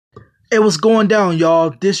Hey, what's going down,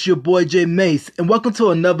 y'all? This your boy Jay Mace, and welcome to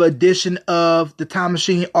another edition of the Time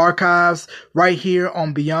Machine Archives right here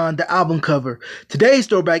on Beyond the Album Cover. Today's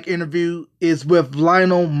throwback interview is with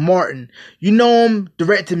Lionel Martin. You know him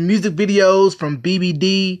directing music videos from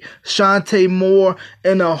BBD, Shantae Moore,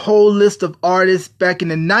 and a whole list of artists back in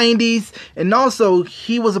the 90s. And also,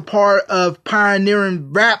 he was a part of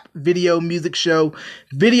pioneering rap video music show,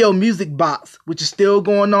 Video Music Box, which is still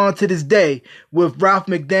going on to this day with Ralph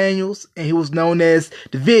McDaniels, and he was known as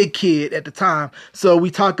the Vid Kid at the time. So we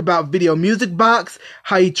talk about Video Music Box,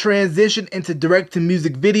 how he transitioned into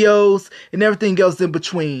direct-to-music videos, and everything else in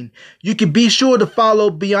between. You can be sure to follow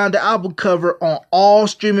Beyond the Album Cover on all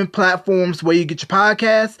streaming platforms where you get your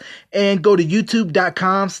podcasts, and go to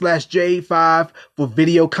youtube.com/J5 for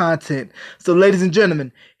video content. So ladies and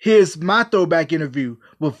gentlemen, here's my throwback interview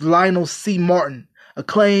with Lionel C. Martin,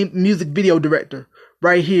 acclaimed music video director,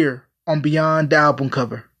 right here on Beyond the Album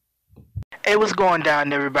Cover. Hey, what's going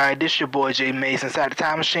down, everybody? This your boy Jay Mace inside the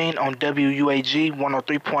Time Machine on WUAG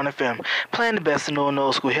 103.0 FM, playing the best in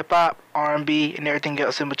old school hip-hop, R&B, and everything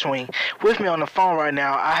else in between. With me on the phone right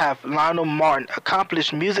now, I have Lionel Martin,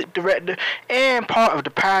 accomplished music director and part of the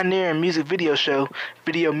pioneering music video show,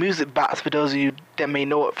 Video Music Box, for those of you that may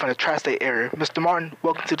know it from the tri-state area. Mr. Martin,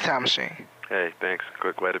 welcome to the Time Machine. Hey, thanks.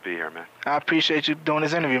 Glad to be here, man. I appreciate you doing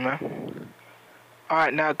this interview, man. All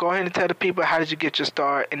right, now go ahead and tell the people, how did you get your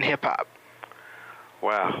start in hip-hop?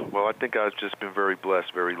 Wow. Well, I think I've just been very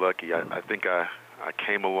blessed, very lucky. I think I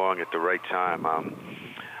came along at the right time.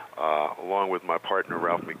 Along with my partner,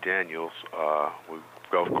 Ralph McDaniels, we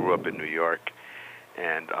both grew up in New York,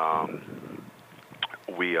 and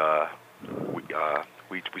we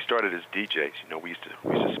started as DJs. You know, we used to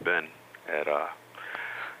spin at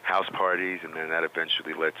house parties, and then that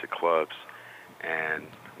eventually led to clubs. And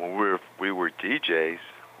when we were DJs,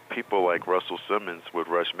 people like Russell Simmons with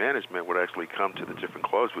Rush Management would actually come to the different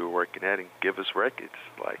clubs we were working at and give us records,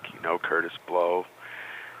 like, you know, Curtis Blow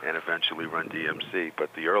and eventually Run DMC.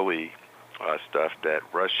 But the early stuff that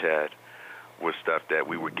Rush had was stuff that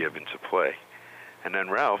we were given to play. And then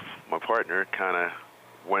Ralph, my partner,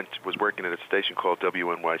 was working at a station called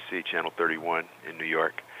WNYC, Channel 31 in New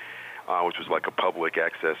York, which was like a public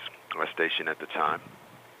access station at the time.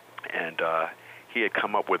 And he had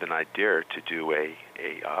come up with an idea to do a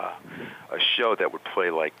show that would play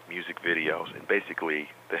like music videos and basically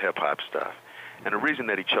the hip-hop stuff. And the reason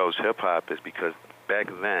that he chose hip-hop is because back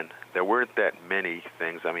then there weren't that many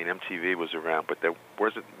things. I mean, MTV was around, but there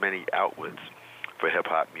wasn't many outlets for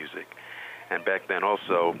hip-hop music. And back then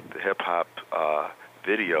also the hip-hop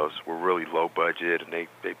videos were really low budget, and they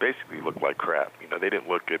basically looked like crap. You know, they didn't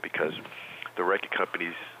look good because the record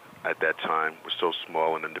companies at that time were so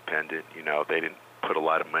small and independent. You know, they didn't put a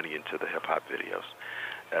lot of money into the hip-hop videos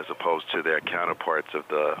as opposed to their counterparts of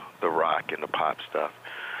the rock and the pop stuff.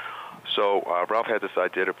 So Ralph had this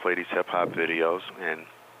idea to play these hip-hop videos and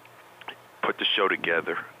put the show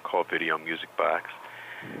together called Video Music Box.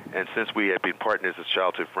 And since we had been partners as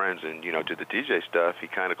childhood friends and, you know, did the DJ stuff, he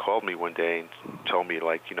kind of called me one day and told me,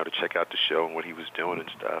 like, you know, to check out the show and what he was doing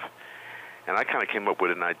and stuff. And I kind of came up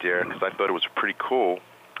with an idea because I thought it was pretty cool.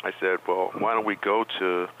 I said, well, why don't we go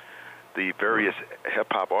to the various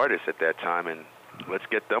hip-hop artists at that time and let's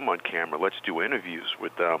get them on camera. Let's do interviews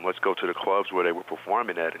with them. Let's go to the clubs where they were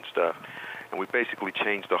performing at and stuff. And we basically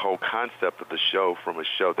changed the whole concept of the show from a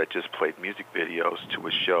show that just played music videos to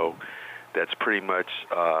a show that's pretty much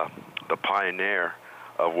the pioneer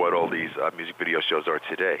of what all these music video shows are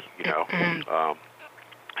today, you know.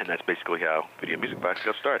 And that's basically how Video Music Box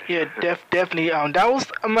got started. Yeah, definitely. That was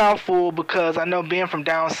a mouthful because I know being from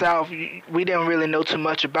down south, we didn't really know too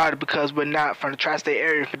much about it because we're not from the tri-state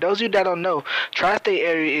area. For those of you that don't know, tri-state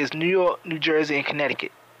area is New York, New Jersey, and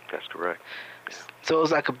Connecticut. That's correct. So it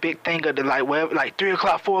was like a big thing of the, like 3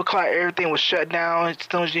 o'clock, 4 o'clock, everything was shut down. As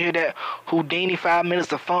soon as you hear that Houdini, 5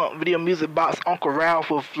 Minutes of Funk, Video Music Box, Uncle Ralph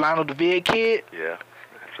with Lionel the Vid Kid. Yeah,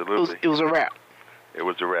 absolutely. It was a wrap. It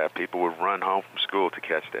was a wrap. People would run home from school to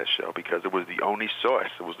catch that show because it was the only source.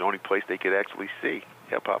 It was the only place they could actually see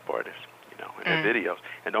hip-hop artists, you know, in their videos.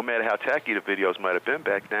 And no matter how tacky the videos might have been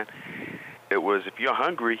back then, it was if you're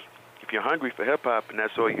hungry for hip-hop and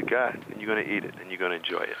that's all you got, then you're going to eat it and you're going to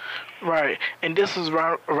enjoy it. Right. And this was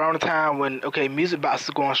around the time when, Music Box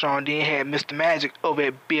was going strong. Then you had Mr. Magic over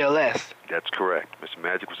at BLS. That's correct. Mr.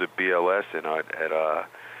 Magic was at BLS and at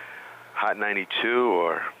Hot 92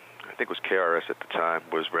 or I think it was KRS at the time,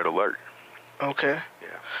 was Red Alert. Okay.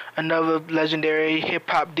 Yeah. Another legendary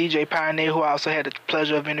hip-hop DJ pioneer who I also had the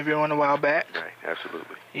pleasure of interviewing a while back. Right,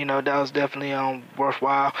 absolutely. You know, that was definitely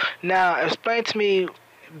worthwhile. Now, explain to me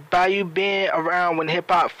by you being around when hip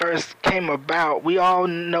hop first came about, we all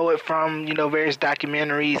know it from, various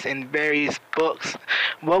documentaries and various books.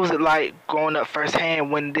 What was it like growing up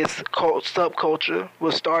firsthand when this subculture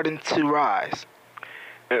was starting to rise?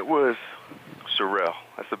 It was surreal.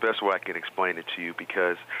 That's the best way I can explain it to you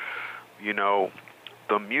because,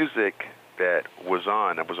 the music that was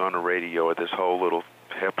on the radio, or this whole little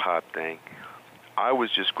hip hop thing, I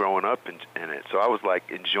was just growing up in it. So I was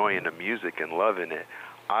like enjoying the music and loving it.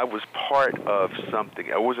 I was part of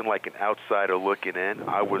something. I wasn't like an outsider looking in.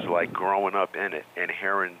 I was like growing up in it and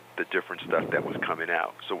hearing the different stuff that was coming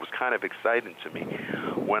out. So it was kind of exciting to me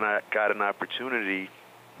when I got an opportunity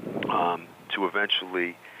to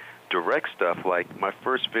eventually direct stuff. Like my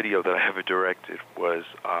first video that I ever directed was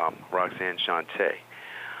Roxanne Shante.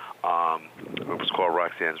 It was called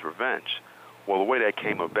Roxanne's Revenge. Well, the way that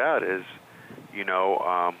came about is,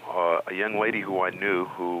 a young lady who I knew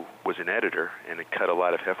who was an editor and had cut a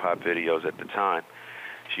lot of hip-hop videos at the time,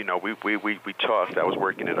 we talked. I was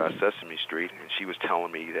working at Sesame Street, and she was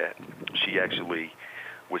telling me that she actually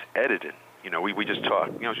was editing. We just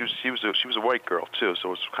talked. She was a white girl, too, so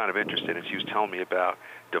it was kind of interesting, and she was telling me about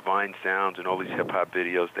Divine Sounds and all these hip-hop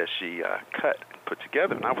videos that she cut and put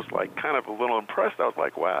together, and I was, like, kind of a little impressed. I was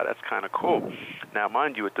like, wow, that's kind of cool. Now,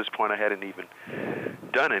 mind you, at this point, I hadn't even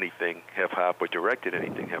done anything hip-hop or directed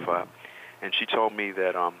anything hip-hop, and she told me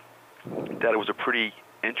that it was a pretty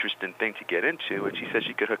interesting thing to get into, and she said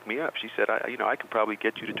she could hook me up. She said, I could probably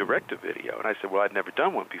get you to direct a video. And I said, well, I'd never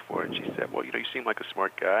done one before. And she said, well, you seem like a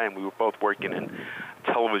smart guy, and we were both working in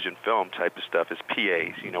television film type of stuff as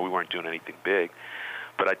PAs. We weren't doing anything big,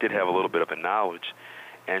 but I did have a little bit of a knowledge.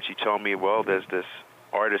 And she told me, well, there's this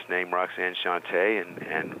artist named Roxanne Shante,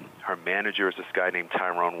 and her manager is this guy named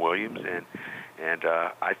Tyrone Williams, and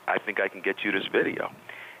I think I can get you this video.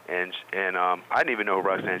 And I didn't even know who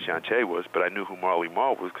Roxanne Shante was, but I knew who Marley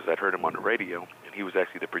Marl was because I'd heard him on the radio, and he was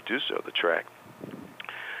actually the producer of the track.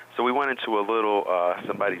 So we went into a little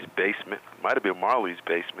somebody's basement, might have been Marley's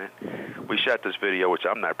basement. We shot this video, which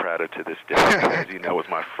I'm not proud of to this day, because it was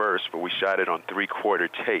my first, but we shot it on 3/4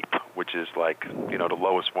 tape, which is like, the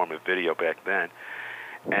lowest form of video back then.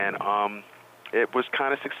 And it was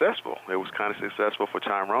kind of successful. It was kind of successful for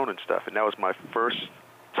Tyrone and stuff, and that was my first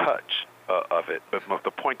touch of it. But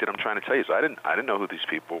the point that I'm trying to tell you is I didn't know who these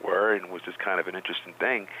people were, and it was just kind of an interesting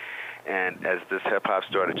thing. And as this hip-hop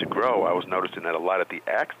started to grow, I was noticing that a lot of the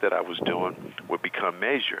acts that I was doing would become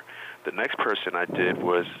major. The next person I did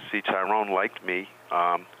was, Tyrone liked me,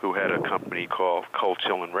 who had a company called Cold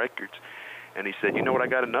Chillin' Records, and he said, you know what, I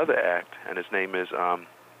got another act, and his name is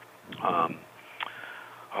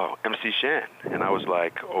MC Shan. And I was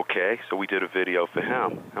like, okay. So we did a video for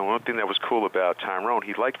him. And one thing that was cool about Tyrone,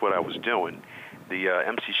 he liked what I was doing. The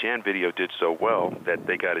MC Shan video did so well that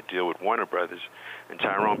they got a deal with Warner Brothers. And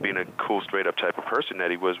Tyrone, being a cool, straight-up type of person that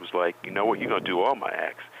he was like, you know what, you're going to do all my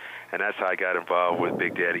acts. And that's how I got involved with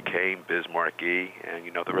Big Daddy Kane, Biz Markie, and,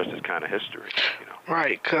 the rest is kind of history,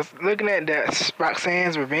 Right, because looking at that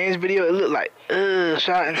Roxanne's Revenge video, it looked like,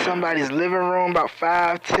 shot in somebody's living room, about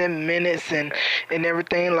 5-10 minutes and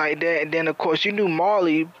everything like that. And then, of course, you knew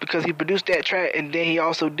Marley because he produced that track, and then he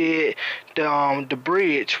also did the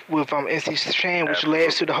bridge with MC Shan, which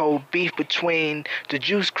led to the whole beef between the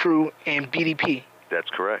Juice Crew and BDP. That's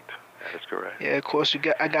correct. That's correct. Yeah, of course, we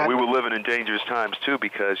were living in dangerous times, too,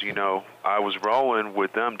 because, I was rolling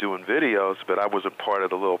with them doing videos, but I wasn't part of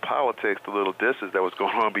the little politics, the little disses that was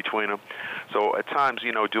going on between them. So at times,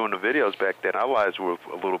 doing the videos back then, our lives were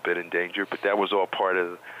a little bit in danger, but that was all part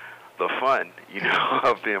of the fun,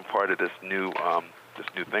 of being part of this new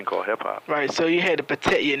thing called hip-hop. Right, so you had to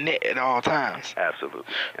protect your neck at all times. Absolutely.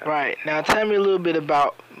 Yeah. Right, now tell me a little bit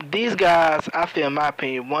about these guys. I feel, in my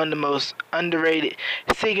opinion, one of the most underrated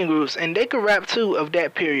singing groups, and they could rap too, of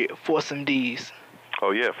that period, Force MDs. Oh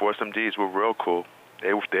yeah, Force MDs were real cool.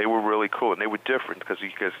 They were really cool, and they were different because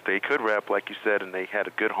they could rap, like you said, and they had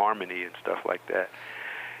a good harmony and stuff like that.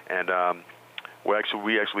 And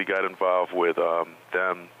we actually got involved with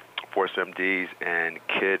them, Force MDs, and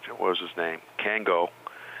Kid, what was his name, Kango,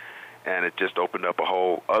 and it just opened up a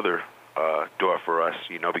whole other door for us,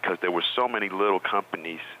 because there were so many little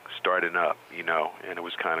companies starting up, and it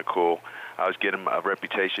was kind of cool. I was getting a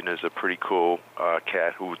reputation as a pretty cool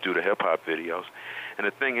cat who would do the hip-hop videos. And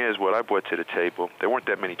the thing is, what I brought to the table, there weren't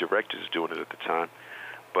that many directors doing it at the time,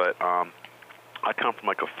 but I come from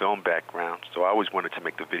like a film background, so I always wanted to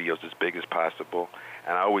make the videos as big as possible,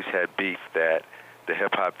 and I always had beef that the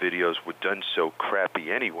hip-hop videos were done so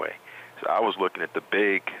crappy anyway. So I was looking at the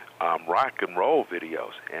big rock and roll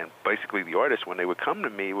videos, and basically the artists, when they would come to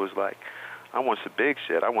me, was like, I want some big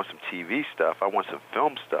shit. I want some TV stuff. I want some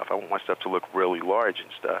film stuff. I want my stuff to look really large and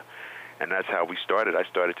stuff. And that's how we started. I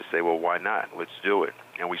started to say, well, why not? Let's do it.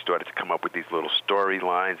 And we started to come up with these little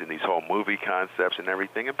storylines and these whole movie concepts and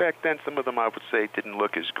everything. And back then, some of them I would say didn't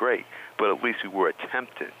look as great, but at least we were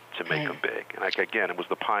attempting to make them big. And like again, it was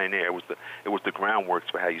the pioneer. It was the groundwork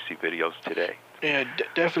for how you see videos today. Yeah,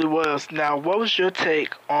 definitely was. Now, what was your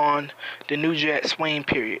take on the New Jack Swing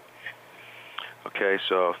period? Okay,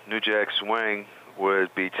 so New Jack Swing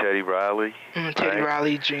would be Teddy Riley. Teddy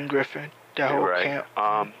Riley, Gene Griffin, that whole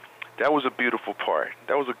camp. That was a beautiful part.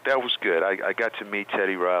 That was good. I got to meet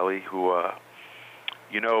Teddy Riley, who,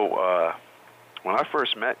 when I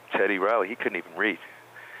first met Teddy Riley, he couldn't even read,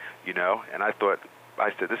 and I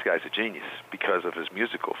said, this guy's a genius because of his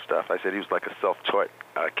musical stuff. I said he was like a self-taught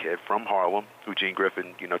kid from Harlem who Gene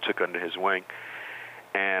Griffin, took under his wing.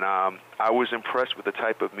 And I was impressed with the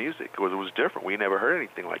type of music. It was different. We never heard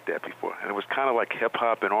anything like that before. And it was kind of like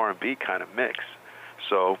hip-hop and R&B kind of mix.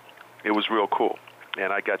 So it was real cool.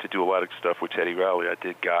 And I got to do a lot of stuff with Teddy Riley. I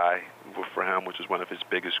did Guy for him, which is one of his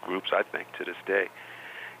biggest groups, I think, to this day.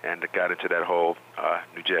 And I got into that whole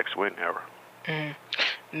New Jack Swing era.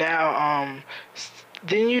 Now,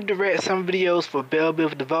 didn't you direct some videos for Belle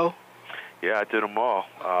Biv DeVoe? Yeah, I did them all.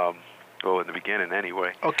 Well, in the beginning,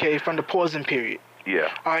 anyway. Okay, from the Poison period.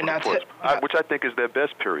 Yeah. All right, now which I think is their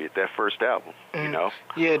best period, that first album,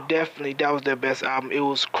 Yeah, definitely. That was their best album. It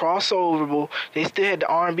was crossoverable. They still had the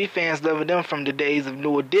R&B fans loving them from the days of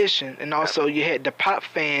New Edition. And also you had the pop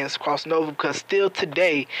fans crossing over because still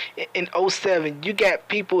today, in 07, you got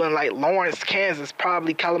people in like Lawrence, Kansas,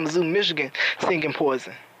 probably Kalamazoo, Michigan, singing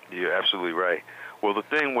Poison. You're absolutely right. Well, the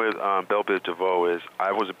thing with Belle Biv DeVoe is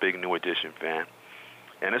I was a big New Edition fan.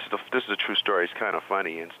 And this is a true story. It's kind of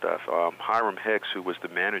funny and stuff. Hiram Hicks, who was the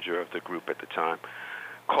manager of the group at the time,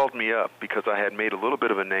 called me up because I had made a little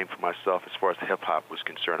bit of a name for myself as far as hip-hop was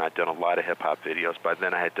concerned. I'd done a lot of hip-hop videos. By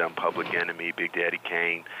then I had done Public Enemy, Big Daddy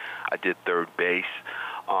Kane. I did Third Base.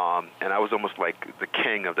 And I was almost like the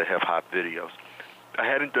king of the hip-hop videos. I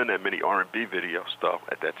hadn't done that many R&B videos, though,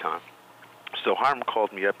 at that time. So Hiram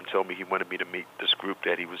called me up and told me he wanted me to meet this group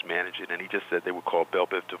that he was managing, and he just said they were called Belle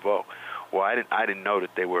Biv DeVoe. Well, I didn't know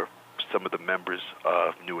that they were some of the members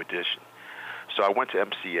of New Edition. So I went to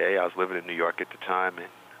MCA. I was living in New York at the time and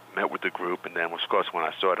met with the group, and then, of course, when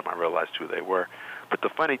I saw them, I realized who they were. But the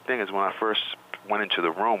funny thing is when I first went into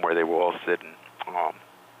the room where they were all sitting,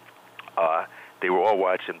 they were all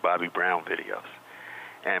watching Bobby Brown videos.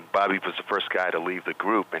 And Bobby was the first guy to leave the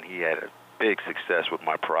group, and he had a big success with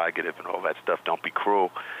My Prerogative and all that stuff, Don't Be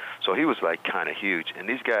Cruel. So he was like kind of huge. And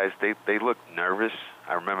these guys, they looked nervous.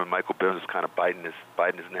 I remember Michael Bivins was kind of biting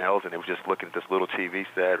his nails, and they were just looking at this little TV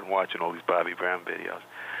set and watching all these Bobby Brown videos.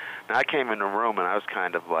 Now I came in the room and I was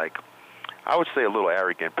kind of like, I would say a little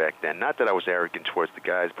arrogant back then. Not that I was arrogant towards the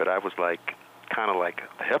guys, but I was like kind of like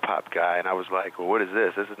a hip-hop guy, and I was like, well, what is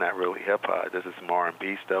this? This is not really hip-hop. This is some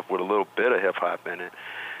R&B stuff with a little bit of hip-hop in it.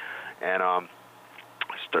 And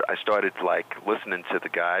I started like listening to the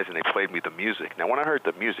guys, and they played me the music. Now, when I heard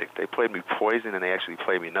the music, they played me Poison, and they actually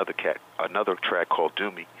played me another track called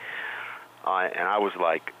Do Me. And I was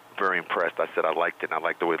like very impressed. I said I liked it, and I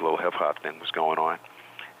liked the way the little hip-hop thing was going on.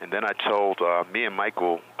 And then I told me and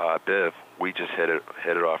Michael Biv, we just hit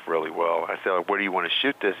it off really well. I said, where do you want to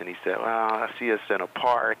shoot this? And he said, well, I see us in a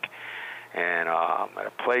park and at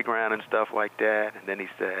a playground and stuff like that. And then he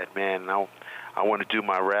said, man, I want to do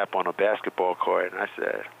my rap on a basketball court. And I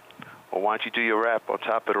said, well, why don't you do your rap on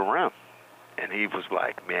top of the rim? And he was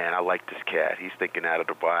like, man, I like this cat. He's thinking out of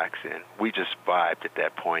the box. And we just vibed at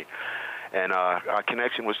that point. And our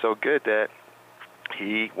connection was so good that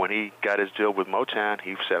when he got his deal with Motown,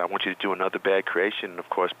 he said, I want you to do another Bad Creation, and, of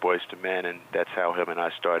course, Boyz II Men. And that's how him and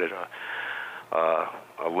I started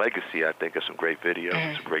a legacy, I think, of some great videos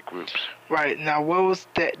and some great groups. Right. Now, what was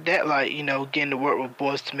that like, getting to work with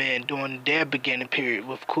Boyz II Men during their beginning period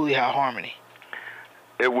with Cooley High Harmony?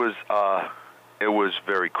 It was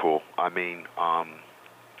very cool. I mean, I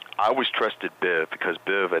always trusted Biv because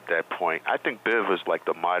Biv at that point, I think Biv was like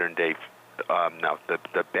the modern day,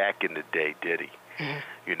 the back in the day Diddy. Mm-hmm.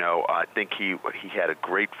 I think he had a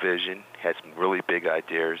great vision, had some really big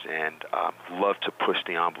ideas, and loved to push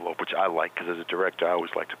the envelope, which I like because as a director, I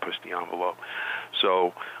always like to push the envelope.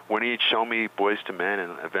 So when he'd show me Boyz II Men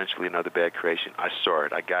and eventually Another Bad Creation, I saw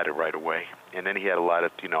it. I got it right away. And then he had a lot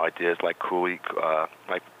of, ideas like Cooley,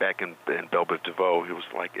 like back in Belle Biv DeVoe, he was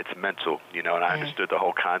like, it's mental, and I understood the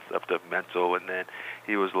whole concept of mental. And then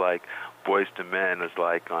he was like, Boyz II Men is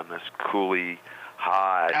like on this Cooley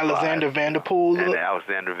high. Alexander Vanderpool. And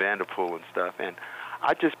Alexander Vanderpool and stuff. And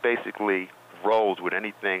I just basically rolled with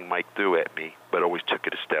anything Mike threw at me, but always took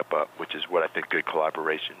it a step up, which is what I think good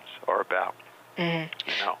collaborations are about.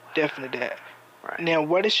 Definitely that. Right. Now,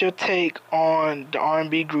 what is your take on the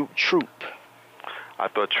R&B group Troop? I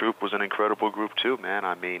thought Troop was an incredible group too, man.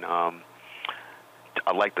 I mean, I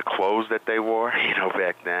liked the clothes that they wore,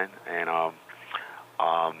 back then, and I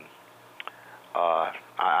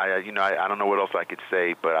don't know what else I could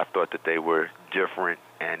say, but I thought that they were different,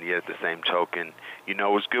 and yet at the same token, it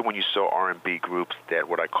was good when you saw R&B groups that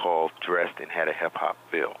what I call dressed and had a hip hop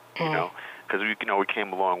feel, because we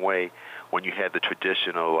came a long way when you had the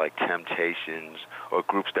traditional like Temptations or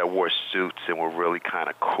groups that wore suits and were really kind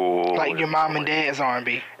of cool, like your mom and dad's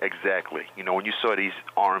R&B. Exactly. When you saw these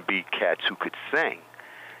R&B cats who could sing,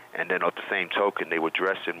 and then at the same token, they were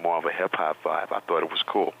dressed in more of a hip-hop vibe. I thought it was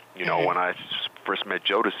cool. When I first met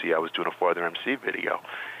Jodeci, I was doing a Father MC video,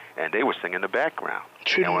 and they were singing in the background.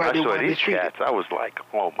 And when I saw these cats, I was like,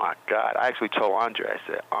 oh, my God. I actually told Andre, I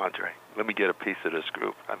said, Andre, let me get a piece of this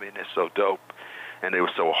group. I mean, they're so dope, and they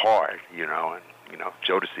were so hard, and,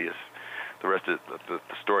 Jodeci is the rest of the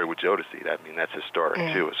story with Jodeci. I mean, that's historic,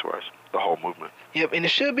 too, as far as the whole movement. Yep, and it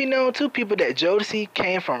should be known, too, people, that Jodeci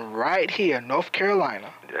came from right here, North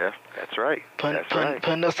Carolina. Yeah, that's right.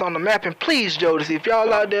 Putting us on the map. And please, Jodeci, if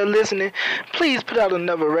y'all out there listening, please put out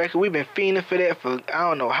another record. We've been fiending for that for I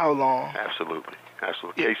don't know how long. Absolutely. Yeah.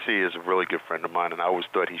 KC is a really good friend of mine, and I always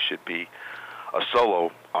thought he should be a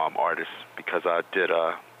solo artist because I did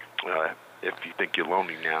If You Think You're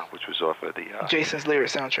Lonely Now, which was off of the Jason's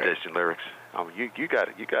Lyrics soundtrack. Jason Lyrics. You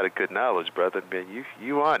got a good knowledge, brother. Man,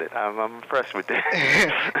 you on it. I'm impressed with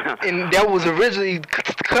that. And that was originally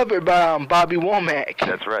covered by Bobby Womack.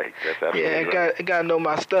 That's right. That's absolutely right. I gotta know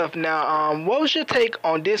my stuff. Now, what was your take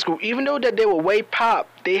on this group? Even though that they were way pop,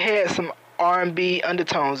 they had some R&B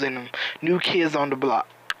undertones in them. New Kids on the Block.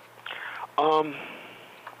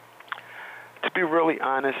 To be really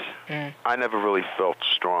honest, I never really felt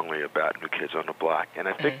strongly about New Kids on the Block. And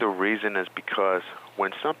I think the reason is because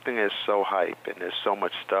when something is so hype and there's so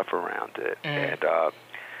much stuff around it, and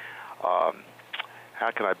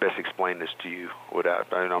how can I best explain this to you without,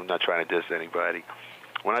 I'm not trying to diss anybody.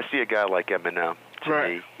 When I see a guy like Eminem, to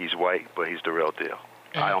me, he's white, but he's the real deal.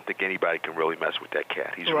 I don't think anybody can really mess with that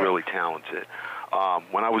cat. He's really talented.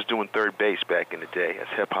 When I was doing Third Base back in the day as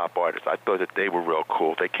hip-hop artists, I thought that they were real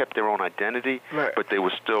cool. They kept their own identity, but they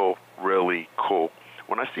were still really cool.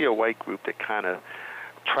 When I see a white group that kind of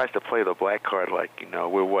tries to play the black card like,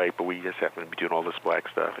 we're white, but we just happen to be doing all this black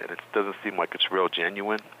stuff, and it doesn't seem like it's real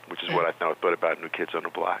genuine, which is what I thought about New Kids on the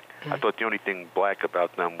Block. I thought the only thing black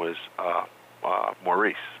about them was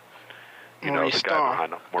Maurice. Maurice the guy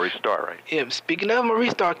behind him. Maurice Starr, right? Yeah, speaking of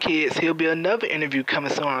Maurice Starr, kids, he'll be another interview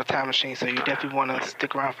coming soon on the Time Machine, so you definitely want to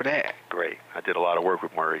stick around for that. Great. I did a lot of work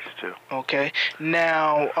with Maurice, too. Okay.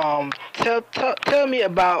 Now, tell me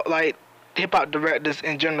about, like, hip-hop directors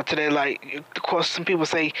in general today. Like, of course, some people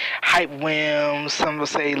say Hype Williams, some will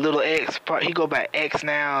say Little X. He go by X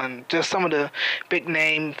now, and just some of the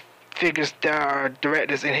big-name figures that are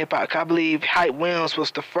directors in hip-hop. I believe Hype Williams was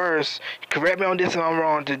the first, correct me on this if I'm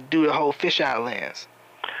wrong, to do the whole fisheye lens.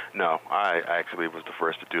 No, I actually was the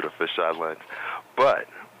first to do the fisheye lens. But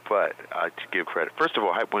to give credit, first of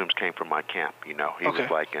all, Hype Williams came from my camp. He was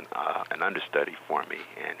like an understudy for me,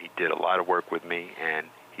 and he did a lot of work with me, and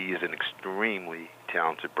he is an extremely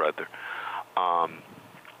talented brother.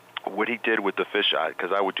 What he did with the fisheye,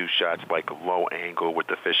 because I would do shots like low angle with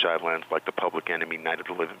the fisheye lens, like the Public Enemy, Night of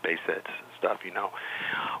the Living Bassheads stuff,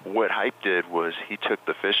 What Hype did was he took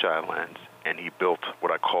the fisheye lens and he built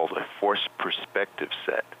what I call a forced perspective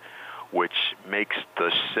set, which makes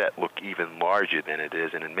the set look even larger than it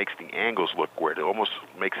is, and it makes the angles look weird. It almost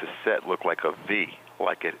makes the set look like a V,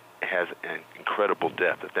 like it has an incredible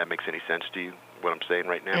depth, if that makes any sense to you, what I'm saying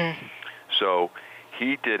right now. So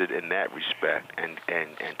he did it in that respect and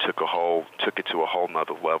took it to a whole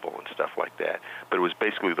nother level and stuff like that. But it was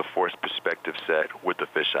basically the forced perspective set with the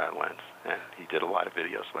fisheye lens, and he did a lot of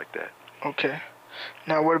videos like that. Okay.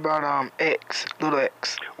 Now what about X, Little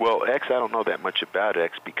X? Well, X, I don't know that much about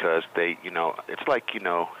X because they, it's like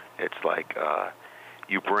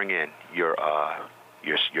you bring in your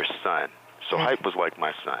son. So Hype was like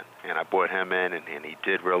my son, and I brought him in, and he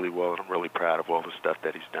did really well, and I'm really proud of all the stuff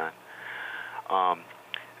that he's done.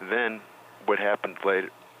 Then what happened later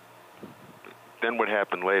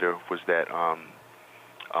was that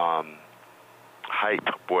Hype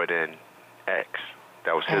brought in X.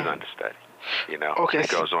 That was his understudy. Okay, it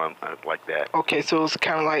goes on like that. Okay, so it's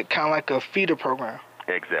kind of like a feeder program.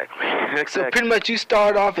 Exactly. So pretty much you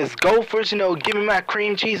start off as Gophers, give me my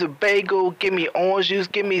cream cheese or bagel, give me orange juice,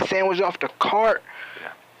 give me a sandwich off the cart.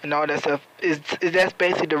 Yeah. and all that stuff. Is that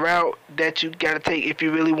basically the route that you got to take if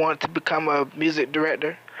you really want to become a music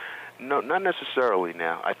director? No, not necessarily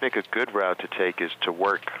now. I think a good route to take is to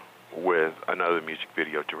work with another music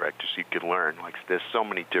video director so you can learn. Like, there's so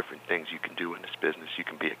many different things you can do in this business. You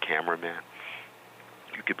can be a cameraman.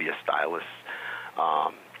 You could be a stylist,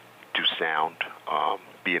 do sound,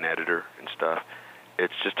 be an editor and stuff. It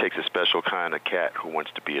just takes a special kind of cat who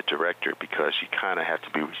wants to be a director because you kind of have to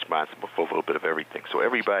be responsible for a little bit of everything. So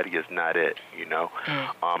everybody is not it, you know.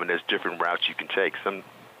 And there's different routes you can take. Some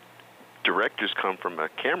directors come from a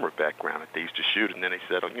camera background that they used to shoot, and then they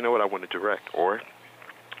said, oh, you know what, I want to direct. Or,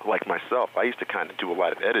 like myself, I used to kind of do a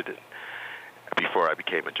lot of editing before I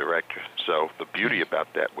became a director. So the beauty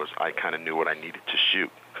about that was I kind of knew what I needed to shoot.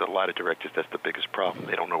 Because a lot of directors, that's the biggest problem.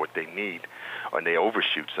 They don't know what they need, or they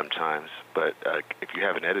overshoot sometimes. But if you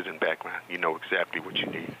have an editing background, you know exactly what you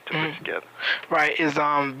need to put together. Right. Is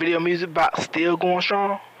Video Music Box still going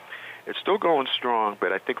strong? It's still going strong,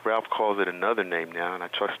 but I think Ralph calls it another name now, and I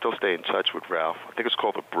still stay in touch with Ralph. I think it's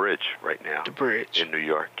called The Bridge right now. The Bridge. In New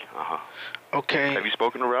York. Okay. Have you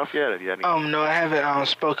spoken to Ralph yet? Have you had any... No, I haven't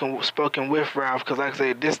spoken with Ralph because, like I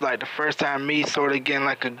said, this is like the first time me sort of getting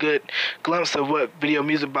like a good glimpse of what Video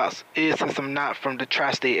Music Box is since I'm not from the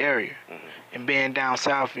tri-state area. And being down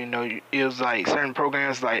south, you know, it was like certain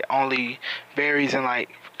programs like only varies in like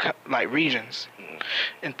regions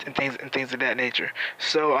and things of that nature.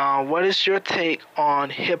 So, what is your take on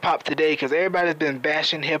hip hop today? Because everybody's been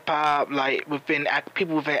bashing hip hop, like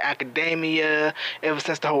people within academia, ever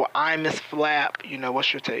since the whole Imus flap. You know,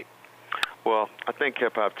 what's your take? Well, I think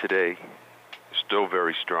hip hop today is still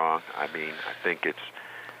very strong. I mean, I think it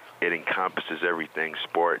encompasses everything: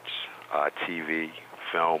 sports, TV,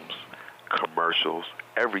 films, commercials,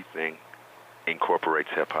 everything incorporates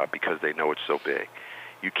hip-hop because they know it's so big.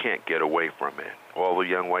 You can't get away from it. All the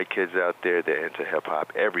young white kids out there, they're into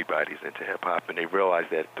hip-hop. Everybody's into hip-hop, and they realize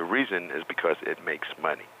that the reason is because it makes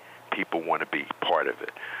money. People want to be part of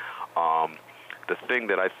it. The thing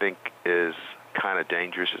that I think is kind of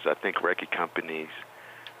dangerous is I think record companies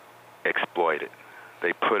exploit it.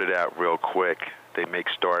 They put it out real quick. They make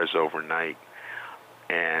stars overnight.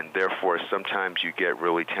 And therefore, sometimes you get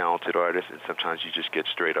really talented artists, and sometimes you just get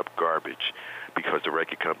straight-up garbage because the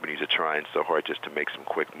record companies are trying so hard just to make some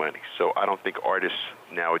quick money. So I don't think artists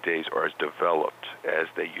nowadays are as developed as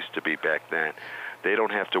they used to be back then. They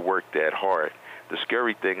don't have to work that hard. The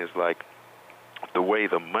scary thing is, like, the way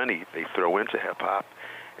the money they throw into hip-hop,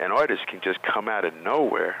 and artists can just come out of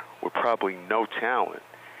nowhere with probably no talent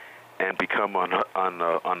and become on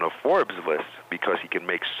the Forbes list because he can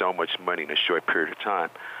make so much money in a short period of time.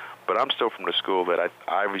 But I'm still from the school that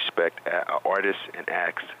I respect artists and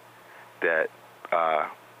acts that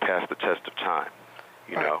pass the test of time.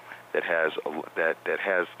 You know, that has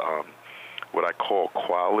what I call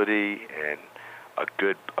quality and a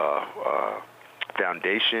good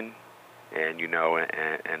foundation, and you know,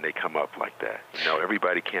 and they come up like that. You know,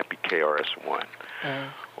 everybody can't be KRS-One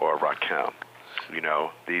or Rakim. You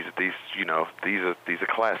know, these are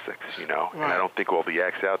classics. You know, and I don't think all the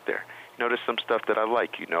acts out there. You know, there's some stuff that I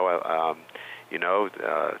like. You know,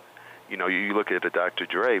 you look at the Dr.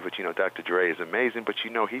 Dre, but you know, Dr. Dre is amazing. But you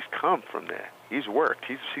know, he's come from that. He's worked.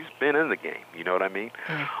 He's been in the game. You know what I mean?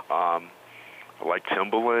 I like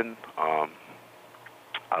Timbaland. I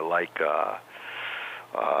like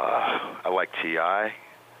T.I.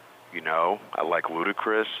 You know, I like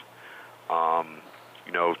Ludacris.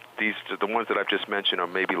 You know, the ones that I've just mentioned are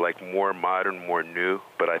maybe like more modern, more new,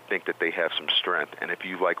 but I think that they have some strength. And if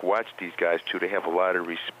you like watch these guys too, they have a lot of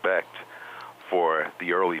respect for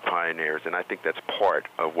the early pioneers, and I think that's part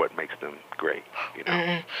of what makes them great. You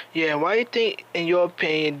know. Yeah. Why do you think, in your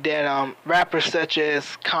opinion, that rappers such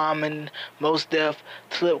as Common, Mos Def,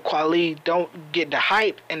 Talib Kweli don't get the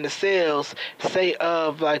hype and the sales, say,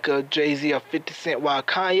 of like a Jay-Z or 50 Cent, while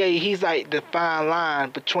Kanye, he's like the fine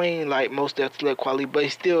line between like Mos Def, Talib Kweli, but he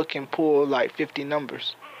still can pull like 50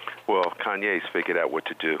 numbers? Well, Kanye's figured out what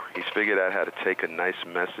to do. He's figured out how to take a nice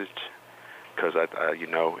message, because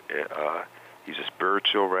he's a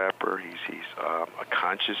spiritual rapper. He's a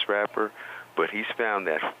conscious rapper, but he's found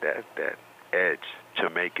that edge to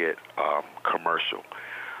make it commercial.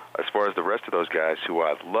 As far as the rest of those guys, who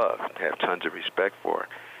I love, have tons of respect for,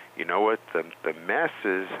 you know what? The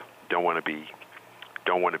masses don't want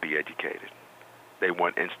to be educated. They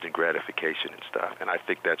want instant gratification and stuff, and I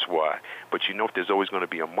think that's why. But you know, there's always going to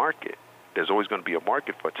be a market. There's always going to be a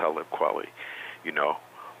market for Talib Kweli, you know,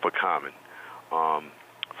 for Common,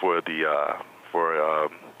 for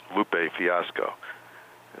Lupe Fiasco.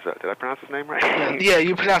 Did I pronounce his name right? Yeah,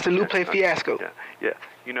 you pronounced it Lupe Fiasco. Yeah.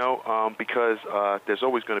 You know, because there's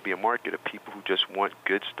always going to be a market of people who just want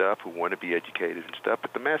good stuff, who want to be educated and stuff,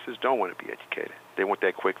 but the masses don't want to be educated. They want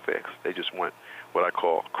that quick fix. They just want what I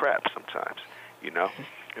call crap sometimes, you know?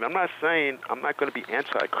 And I'm not saying I'm not going to be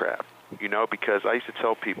anti-crap, you know, because I used to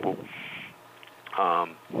tell people,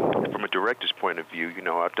 from a director's point of view, you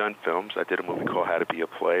know, I've done films. I did a movie called How to Be a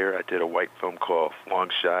Player. I did a white film called Long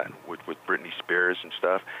Shot with Britney Spears and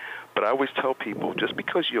stuff. But I always tell people, just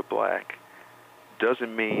because you're black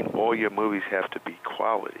doesn't mean all your movies have to be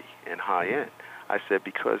quality and high-end. I said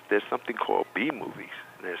because there's something called B movies,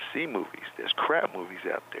 and there's C movies, there's crap movies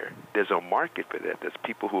out there. There's a market for that. There's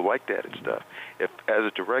people who like that and stuff. If, as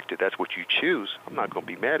a director, that's what you choose, I'm not going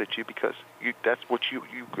to be mad at you because that's what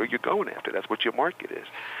you're going after. That's what your market is.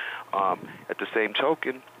 At the same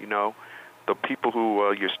token, you know, the people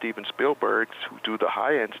who, your Steven Spielbergs, who do the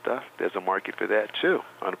high-end stuff, there's a market for that, too.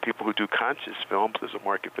 The people who do conscious films, there's a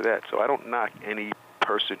market for that. So I don't knock any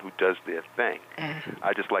person who does their thing.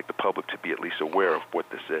 I just like the public to be at least aware of what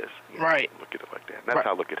this is. Right. Look at it like that. And that's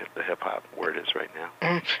how I look at the hip-hop where it is right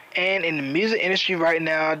now. And in the music industry right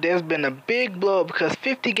now, there's been a big blow up because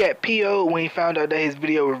 50 got PO'd when he found out that his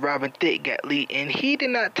video with Robin Thicke got leaked, and he did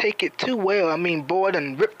not take it too well. I mean, boy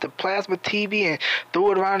done ripped the plasma TV and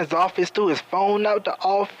threw it around his office, threw his phone out the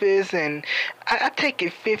office, and I take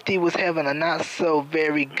it 50 was having a not so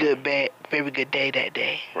very good day that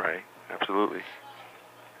day. Right. Absolutely.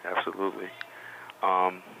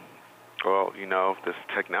 Well, you know, this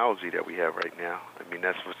technology that we have right now, I mean,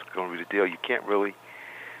 that's what's going to be the deal. You can't really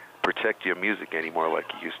protect your music anymore like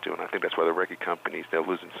you used to, and I think that's why the record companies, they're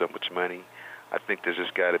losing so much money. I think there's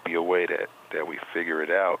just got to be a way that we figure it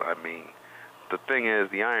out. I mean, the thing is,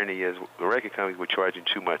 the irony is, the record companies were charging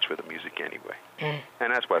too much for the music anyway,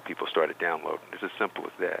 and that's why people started downloading. It's as simple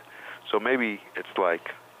as that. So maybe it's like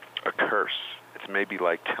a curse. It's maybe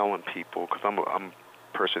like telling people, because I'm a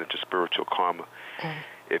person into spiritual karma.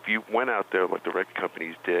 If you went out there like the record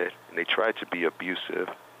companies did, and they tried to be abusive,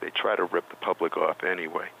 they try to rip the public off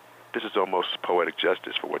anyway. This is almost poetic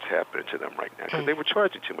justice for what's happening to them right now, because they were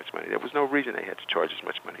charging too much money. There was no reason they had to charge as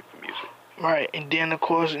much money for music. Right, and then of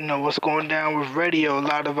course, you know what's going down with radio. A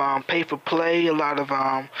lot of pay for play. A lot of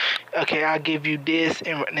okay, I'll give you this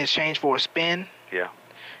in exchange for a spin. Yeah.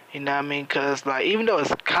 You know what I mean? Because, like, even though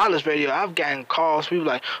it's college radio, I've gotten calls. People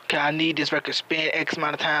like, okay, I need this record spin X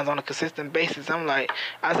amount of times on a consistent basis. I'm like,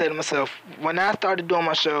 I say to myself, when I started doing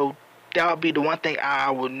my show, that would be the one thing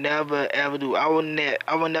I would never, ever do. I would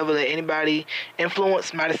never let anybody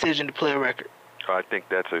influence my decision to play a record. I think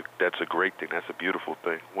that's a great thing. That's a beautiful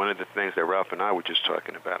thing. One of the things that Ralph and I were just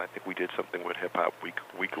talking about, I think we did something with Hip Hop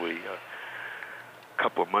Weekly a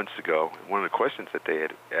couple of months ago. And one of the questions that they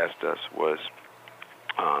had asked us was,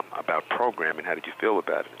 about programming, how did you feel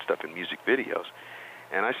about it and stuff in music videos.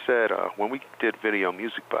 And I said, when we did Video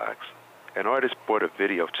Music Box, an artist brought a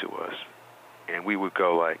video to us, and we would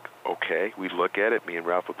go like, okay, we'd look at it, me and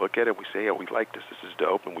Ralph would look at it, we say, yeah, we like this is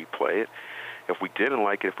dope, and we play it. If we didn't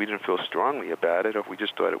like it, if we didn't feel strongly about it, or if we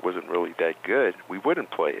just thought it wasn't really that good, we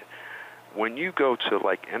wouldn't play it. When you go to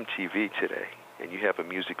like MTV today, and you have a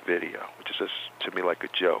music video, which is just to me like a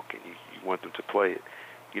joke, and you want them to play it,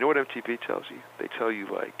 you know what MTV tells you? They tell you,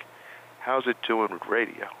 like, how's it doing with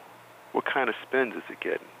radio? What kind of spins is it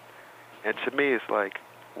getting? And to me, it's like,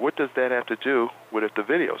 what does that have to do with if the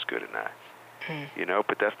video's good or not? You know,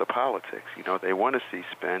 but that's the politics. You know, they want to see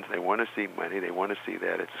spins. They want to see money. They want to see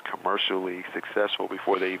that it's commercially successful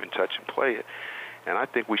before they even touch and play it. And I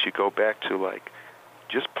think we should go back to, like,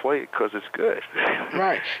 just play it because it's good.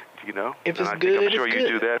 Right. You know? If it's good, I'm sure it's you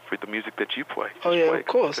good. do that for the music that you play. Oh, yeah, of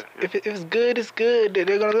course. Yeah. If it's good, it's good. They're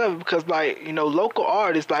going to love it because, like, you know, local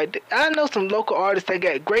artists, like, I know some local artists that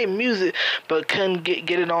got great music but couldn't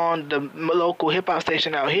get it on the local hip-hop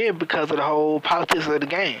station out here because of the whole politics of the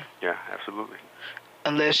game. Yeah, absolutely.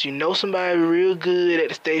 Unless you know somebody real good at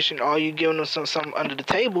the station, or you giving them some under the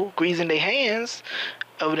table, greasing their hands.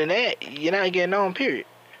 Other than that, you're not getting on, period.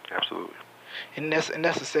 Absolutely. And that's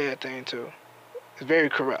a sad thing, too. It's very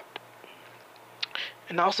corrupt.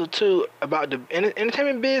 And also, too, about the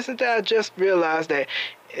entertainment business, that I just realized that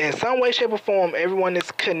in some way, shape, or form, everyone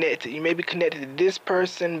is connected. You may be connected to this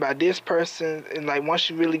person by this person, and, like, once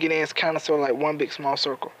you really get in, it's kind of sort of like one big, small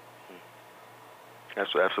circle.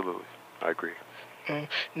 Absolutely. I agree.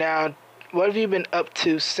 Now, what have you been up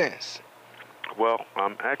to since? Well,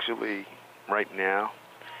 I'm actually, right now,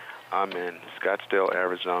 I'm in Scottsdale,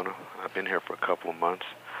 Arizona. I've been here for a couple of months.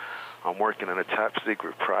 I'm working on a top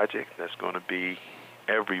secret project that's going to be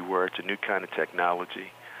everywhere. It's a new kind of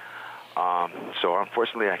technology. So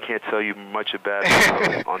unfortunately, I can't tell you much about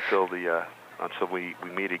it until until we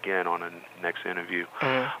meet again on the next interview.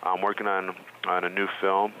 Mm-hmm. I'm working on a new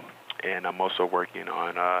film, and I'm also working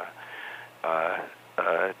on a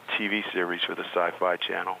TV series for the Sci-Fi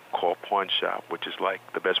Channel called Pawn Shop, which is like,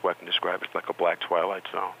 the best way I can describe it, it's like a Black Twilight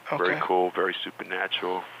Zone. Okay. Very cool, very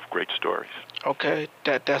supernatural, great stories. Okay,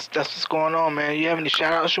 that's what's going on, man. You have any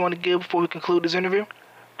shout-outs you want to give before we conclude this interview?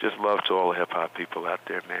 Just love to all the hip-hop people out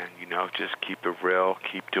there, man. You know, just keep it real,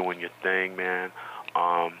 keep doing your thing, man.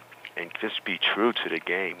 And just be true to the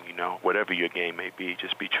game, you know. Whatever your game may be,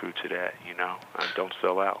 just be true to that, you know, and don't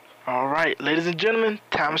sell out. All right, ladies and gentlemen,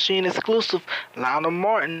 Time Machine exclusive, Lionel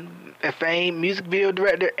Martin, a famed music video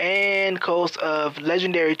director and host of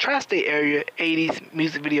legendary Tri-State area 80s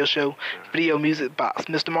music video show, Video Music Box.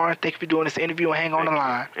 Mr. Martin, thank you for doing this interview, and hang on the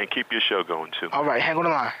line. And keep your show going, too. All right, hang on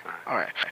the line. All right.